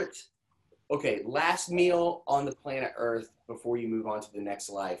favorite? Okay, last meal on the planet Earth before you move on to the next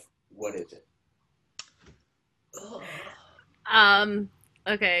life. What is it?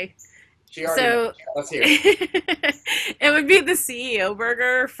 Okay. She already knows. Let's hear it. It would be the CEO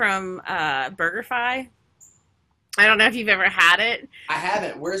burger from BurgerFi. I don't know if you've ever had it. I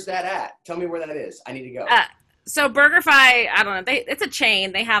haven't. Where's that at? Tell me where that is. I need to go. So BurgerFi, I don't know. It's a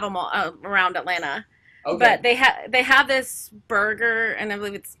chain. They have them all around Atlanta. Okay. But they have this burger, and I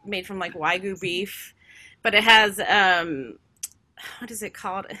believe it's made from like Wagyu beef. But it has what is it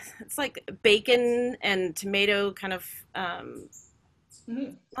called? It's like bacon and tomato kind of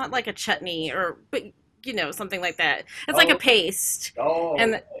not like a chutney but something like that. It's like a paste. Oh.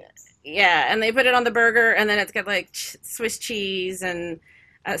 And and they put it on the burger, and then it's got like Swiss cheese and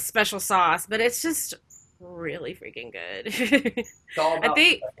a special sauce. But it's just really freaking good. It's all about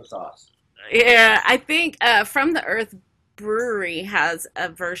special sauce. Yeah, I think From the Earth Brewery has a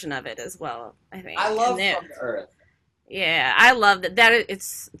version of it as well, I think. I love From the Earth. Yeah, I love that.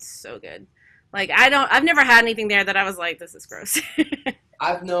 It's so good. Like I've never had anything there that I was like, this is gross.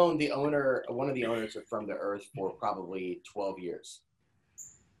 I've known one of the owners of From the Earth for probably 12 years.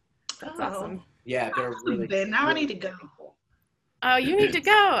 That's awesome. Yeah, they're really. Now I need to go. Cool. Oh, you need to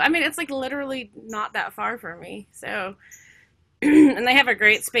go. I mean, it's like literally not that far from me. So, and they have a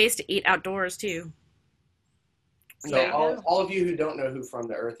great space to eat outdoors too. So all of you who don't know who From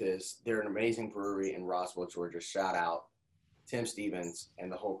the Earth is, they're an amazing brewery in Roswell, Georgia. Shout out Tim Stevens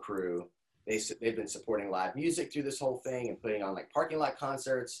and the whole crew. They've been supporting live music through this whole thing and putting on like parking lot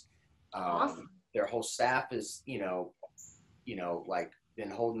concerts. Awesome. Their whole staff is, like been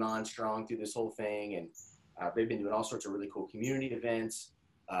holding on strong through this whole thing, and they've been doing all sorts of really cool community events,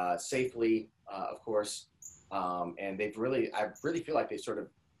 safely, of course. And I really feel like they've sort of,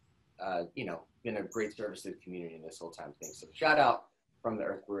 been a great service to the community in this whole time thing. So shout out From the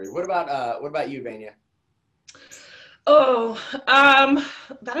Earth Brewery. What about you, Vanya? Oh,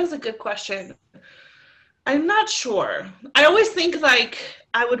 that is a good question. I'm not sure. I always think like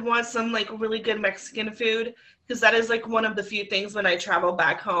I would want some like really good Mexican food because that is like one of the few things when I travel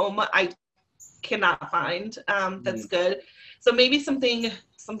back home I cannot find. That's good. So maybe something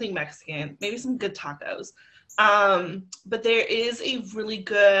Mexican, maybe some good tacos. But there is a really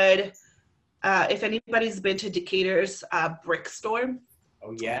good, if anybody's been to Decatur's Brick Store.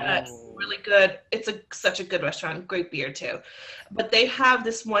 Oh yeah, really good. It's such a good restaurant. Great beer too. But they have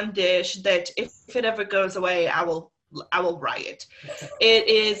this one dish that if it ever goes away, I will riot. It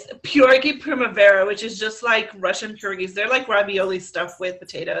is pierogi primavera, which is just like Russian pierogies. They're like ravioli stuffed with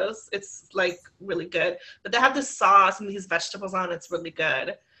potatoes. It's like really good. But they have this sauce and these vegetables on it. It's really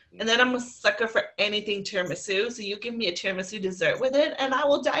good. And then I'm a sucker for anything tiramisu. So you give me a tiramisu dessert with it, and I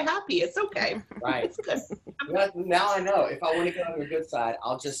will die happy. It's okay. Right. It's good. Now I know. If I want to get on your good side,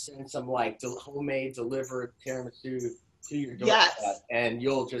 I'll just send some like homemade delivered tiramisu to your doorstep, and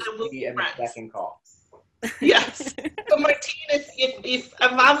you'll just be at my beck and call. Yes. So Martine, if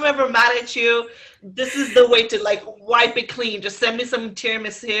I'm ever mad at you, this is the way to like wipe it clean. Just send me some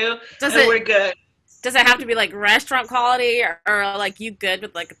tiramisu, we're good. Does it have to be like restaurant quality, or like you good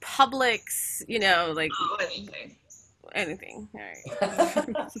with like Publix? You know, like anything. All right.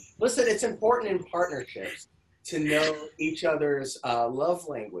 Listen, it's important in partnerships to know each other's love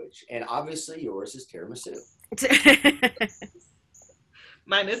language, and obviously yours is tiramisu.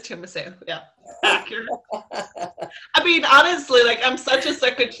 Mine is tiramisu. Yeah, accurate. I mean, honestly, like I'm such a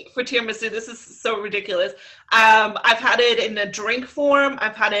sucker for tiramisu. This is so ridiculous. I've had it in a drink form.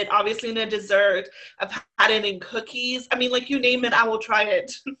 I've had it obviously in a dessert. I've had it in cookies. I mean, like you name it, I will try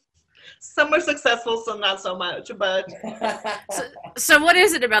it. Some are successful, some not so much. But so what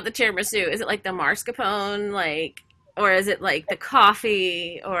is it about the tiramisu? Is it like the mascarpone, like, or is it like the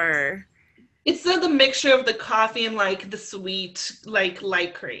coffee, or? It's the mixture of the coffee and like the sweet, like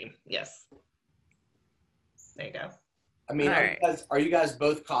light cream. Yes. There you go. I mean, are you guys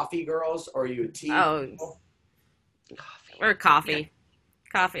both coffee girls, or are you a tea? Oh, coffee. We're coffee. Yeah.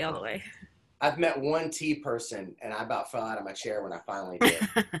 Coffee all the way. I've met one tea person, and I about fell out of my chair when I finally did.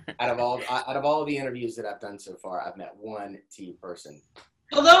 out of all the interviews that I've done so far, I've met one tea person.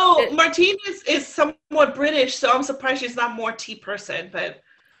 Although Martine is somewhat British, so I'm surprised she's not more tea person, but.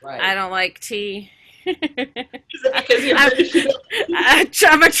 Right. I don't like tea. Is it because you're British?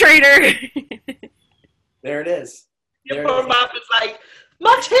 I'm a traitor. There it is. Your poor mom is like,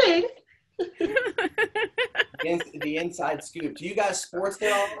 Martine. The inside scoop. Do you guys sports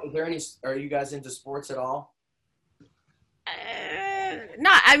at all? Are you guys into sports at all?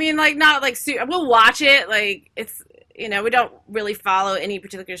 Not like we'll watch it. Like it's, we don't really follow any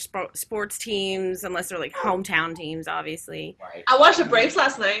particular sports teams unless they're like hometown teams, obviously. Right. I watched the Braves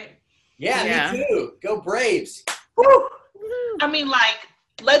last night. Yeah, me too. Go Braves. Woo. I mean, like,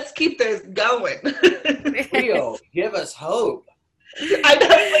 let's keep this going. Rio, give us hope. I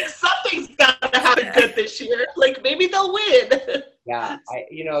know, like, something's got to happen good this year. Like, maybe they'll win. Yeah,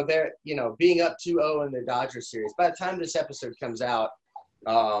 they're, being up 2-0 in the Dodgers series. By the time this episode comes out,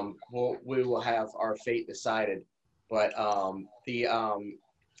 we will have our fate decided. But the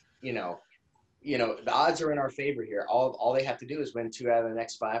odds are in our favor here. All they have to do is win 2 out of the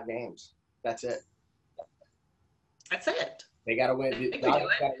next 5 games. That's it. That's it. They got to win. The Dodgers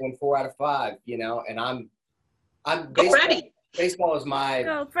got to win 4 out of 5. And I'm ready. Baseball is my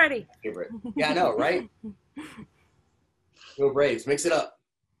Go Freddie. favorite. Yeah, I know, right? Go Braves. Mix it up.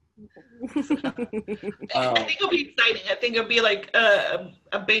 I think it'll be exciting. I think it'll be like a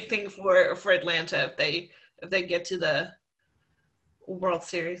big thing for Atlanta if they get to the World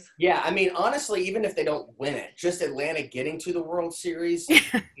Series. Yeah, I mean, honestly, even if they don't win it, just Atlanta getting to the World Series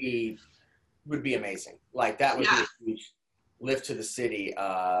would be amazing. Like, that would be a huge lift to the city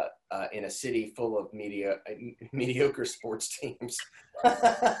in a city full of mediocre sports teams.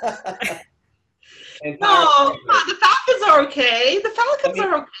 The Falcons are okay. The Falcons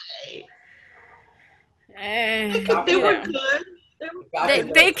are okay. They were good.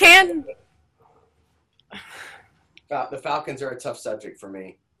 They can. The Falcons are a tough subject for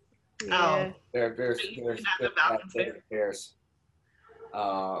me. Yeah. They're Bears.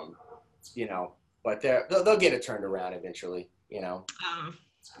 But they'll get it turned around eventually. Yeah,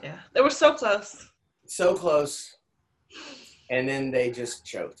 they were so close. So close, and then they just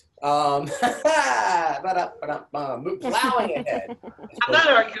choked. Plowing ahead. I'm not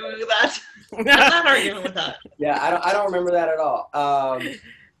arguing with that. Yeah, I don't remember that at all.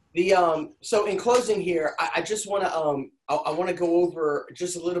 So in closing here, I just want to I want to go over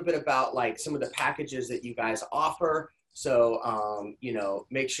just a little bit about like some of the packages that you guys offer. So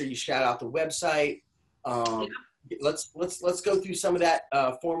make sure you shout out the website. Let's go through some of that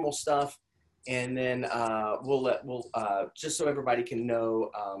formal stuff, and then we'll just so everybody can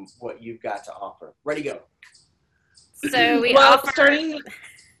know what you've got to offer. Ready, go. So we well, offer. starting.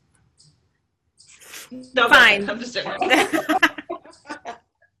 No, Fine. I'm just joking.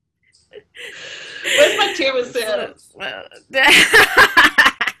 Where's my tiramisu?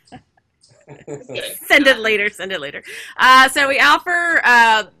 Send it later. So we offer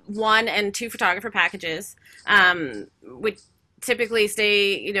 1 and 2 photographer packages. We typically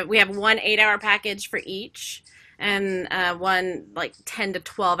we have 1 8-hour package for each, and 1 like 10 to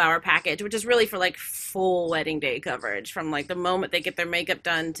 12-hour package, which is really for like full wedding day coverage from like the moment they get their makeup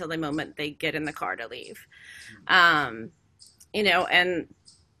done till the moment they get in the car to leave. And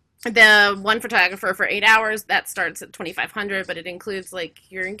the 1 photographer for 8 hours, that starts at $2,500, but it includes like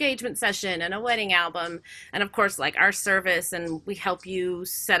your engagement session and a wedding album, and of course like our service, and we help you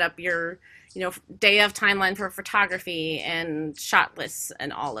set up your day of timeline for photography and shot lists,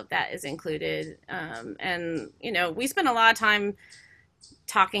 and all of that is included. And we spend a lot of time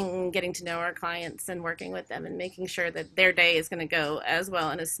talking, getting to know our clients and working with them and making sure that their day is going to go as well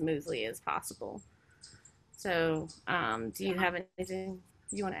and as smoothly as possible. So do you have anything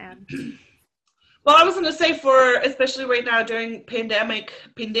you want to add? Well, I was going to say, for especially right now during pandemic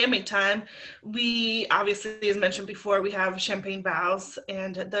time, we obviously, as mentioned before, we have champagne vows,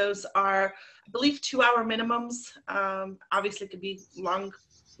 and those are, I believe, 2-hour minimums. Obviously, it could be longer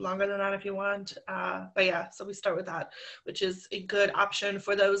than that if you want. But yeah, so we start with that, which is a good option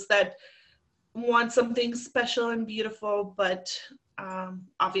for those that want something special and beautiful, but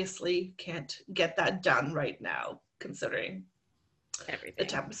obviously can't get that done right now, considering Everything. the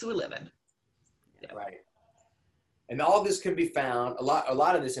times we live in. Yeah. Right. And all this can be found, a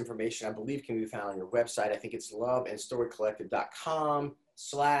lot of this information, I believe, can be found on your website. I think it's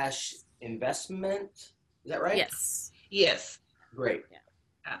loveandstorycollective.com/investment. Is that right? Yes. Great. Yeah.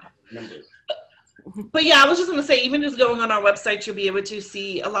 Numbers. But yeah, I was just going to say, even just going on our website, you'll be able to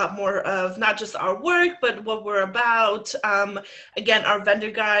see a lot more of not just our work, but what we're about. Again, our vendor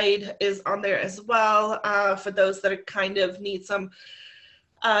guide is on there as well, for those that are kind of need some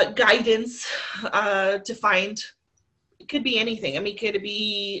guidance to find. It could be anything. I mean, could it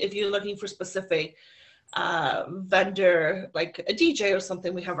be if you're looking for specific vendor, like a DJ or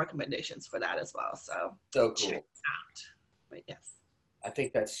something, we have recommendations for that as well. So cool. Check it out. But yes, I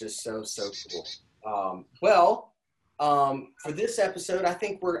think that's just so cool. For this episode, I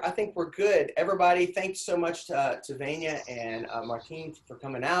think we're good. Everybody, thanks so much to Vania and Martine for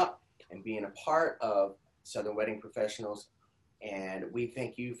coming out and being a part of Southern Wedding Professionals. And we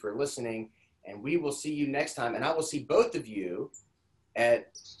thank you for listening, and we will see you next time. And I will see both of you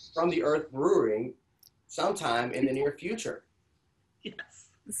at From the Earth Brewing sometime in the near future. yes.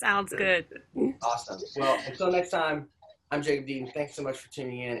 Sounds good. Awesome. Well, until next time, I'm Jacob Deaton. Thanks so much for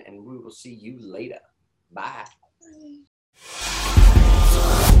tuning in, and we will see you later. Bye. Bye.